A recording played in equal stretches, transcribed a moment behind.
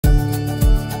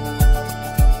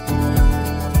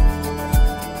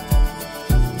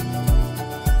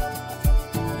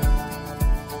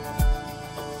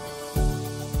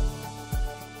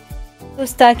You're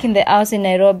stuck in the house in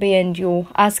Nairobi and you're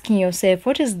asking yourself,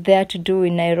 what is there to do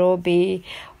in Nairobi?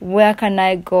 Where can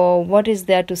I go? What is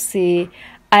there to see?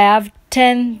 I have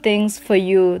 10 things for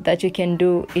you that you can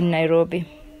do in Nairobi.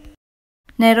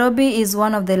 Nairobi is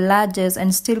one of the largest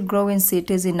and still growing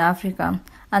cities in Africa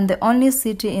and the only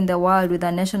city in the world with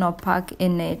a national park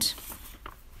in it.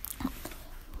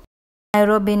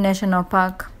 Nairobi National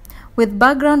Park. With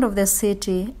background of the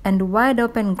city and wide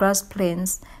open grass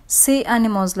plains, see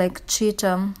animals like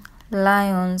cheetah,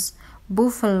 lions,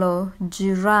 buffalo,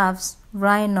 giraffes,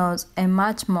 rhinos, and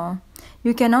much more.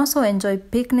 You can also enjoy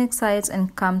picnic sites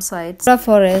and campsites. Karura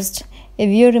Forest. If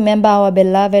you remember our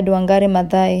beloved Wangari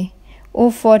Maathai,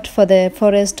 who fought for the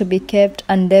forest to be kept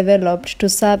and developed to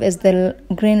serve as the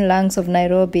green lungs of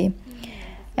Nairobi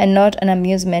and not an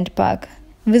amusement park.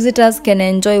 Visitors can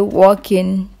enjoy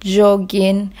walking,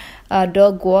 jogging,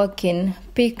 dog walking,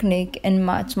 picnic, and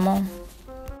much more.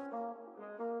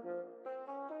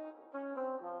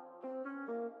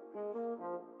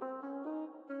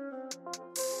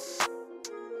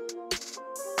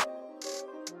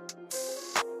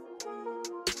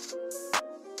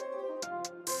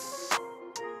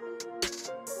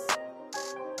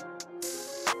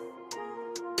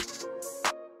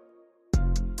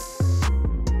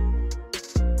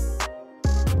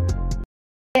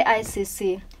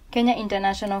 KICC, Kenya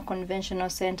International Convention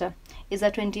Center, is a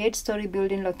 28-story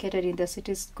building located in the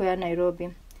city square,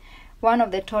 Nairobi, one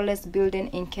of the tallest buildings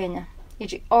in Kenya.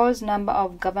 It holds a number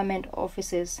of government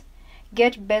offices.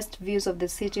 Get best views of the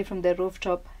city from the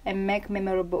rooftop and make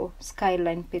memorable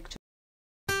skyline pictures.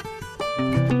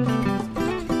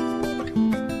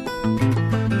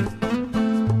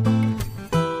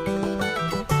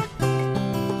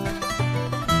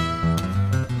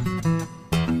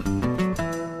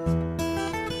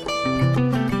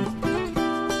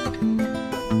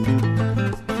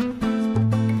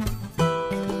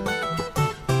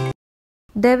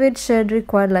 David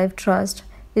Shedrick Wildlife Trust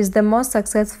is the most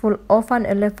successful orphan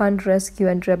elephant rescue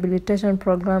and rehabilitation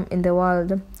program in the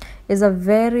world. It's a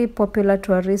very popular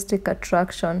touristic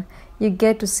attraction. You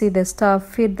get to see the staff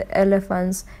feed the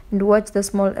elephants and watch the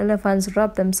small elephants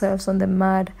rub themselves on the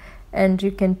mud, and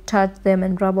you can touch them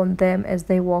and rub on them as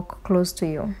they walk close to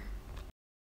you.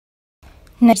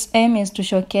 Its aim is to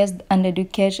showcase and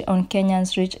educate on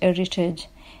Kenya's rich heritage.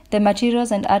 The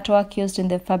materials and artwork used in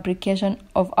the fabrication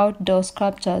of outdoor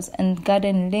sculptures and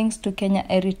garden links to Kenya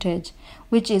heritage,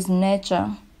 which is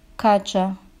nature,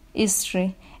 culture,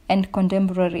 history, and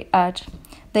contemporary art.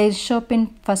 There is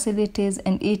shopping facilities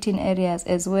and eating areas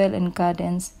as well, and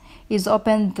gardens. Is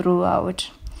open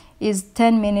throughout. Is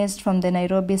 10 minutes from the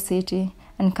Nairobi city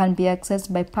and can be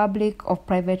accessed by public or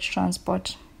private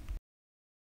transport.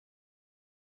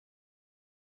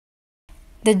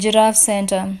 The Giraffe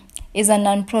Center is a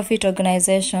non-profit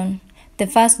organization. The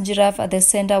first giraffe at the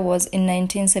center was in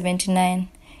 1979.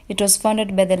 It was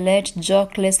founded by the late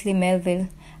Jock Leslie Melville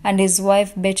and his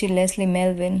wife Betty Leslie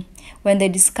Melville when they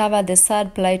discovered the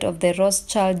sad plight of the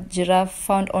Rothschild giraffe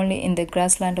found only in the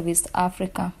grassland of East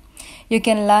Africa. You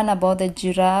can learn about the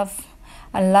giraffe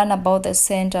and learn about the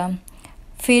center.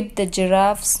 Feed the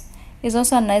giraffes. It's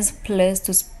also a nice place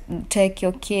to take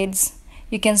your kids.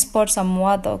 You can spot some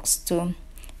warthogs too.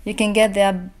 You can get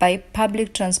there by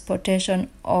public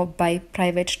transportation or by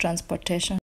private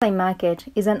transportation. Maasai Market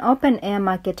is an open-air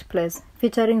marketplace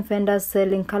featuring vendors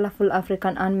selling colorful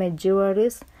African handmade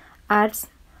jewelries, arts,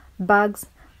 bags,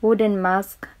 wooden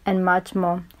masks, and much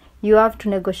more. You have to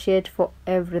negotiate for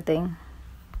everything.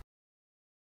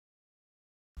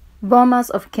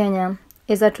 Bomas of Kenya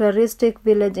is a touristic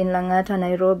village in Lang'ata,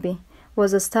 Nairobi.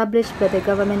 Was established by the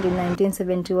government in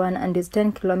 1971 and is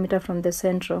 10 kilometers from the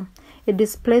central. It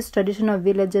displays traditional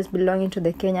villages belonging to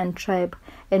the Kenyan tribe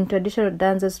and traditional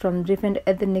dances from different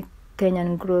ethnic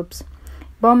Kenyan groups.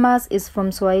 Bomas is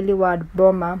from Swahili word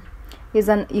boma.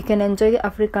 You can enjoy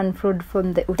African food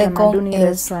from the Utamaduni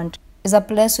restaurant. It's a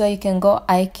place where you can go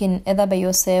hiking either by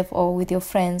yourself or with your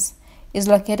friends. It's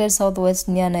located southwest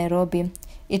near Nairobi.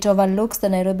 It overlooks the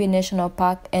Nairobi National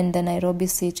Park and the Nairobi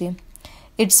city.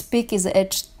 Its peak is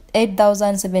at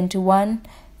 8,071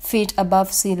 feet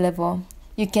above sea level.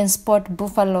 You can spot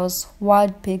buffaloes,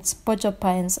 wild pigs,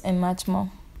 porcupines, and much more.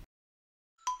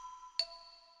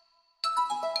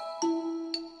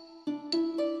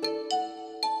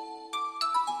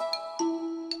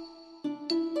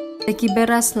 The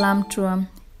Kibera Slum Tour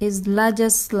is the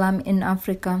largest slum in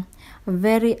Africa. A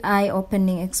very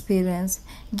eye-opening experience.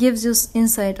 Gives you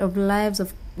insight of lives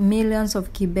of millions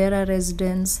of Kibera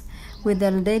residents with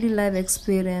their daily life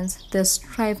experience, they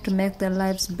strive to make their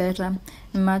lives better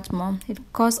and much more. It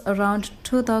costs around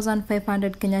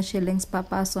 2,500 Kenya shillings per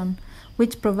person,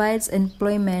 which provides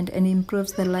employment and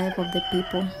improves the life of the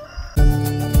people.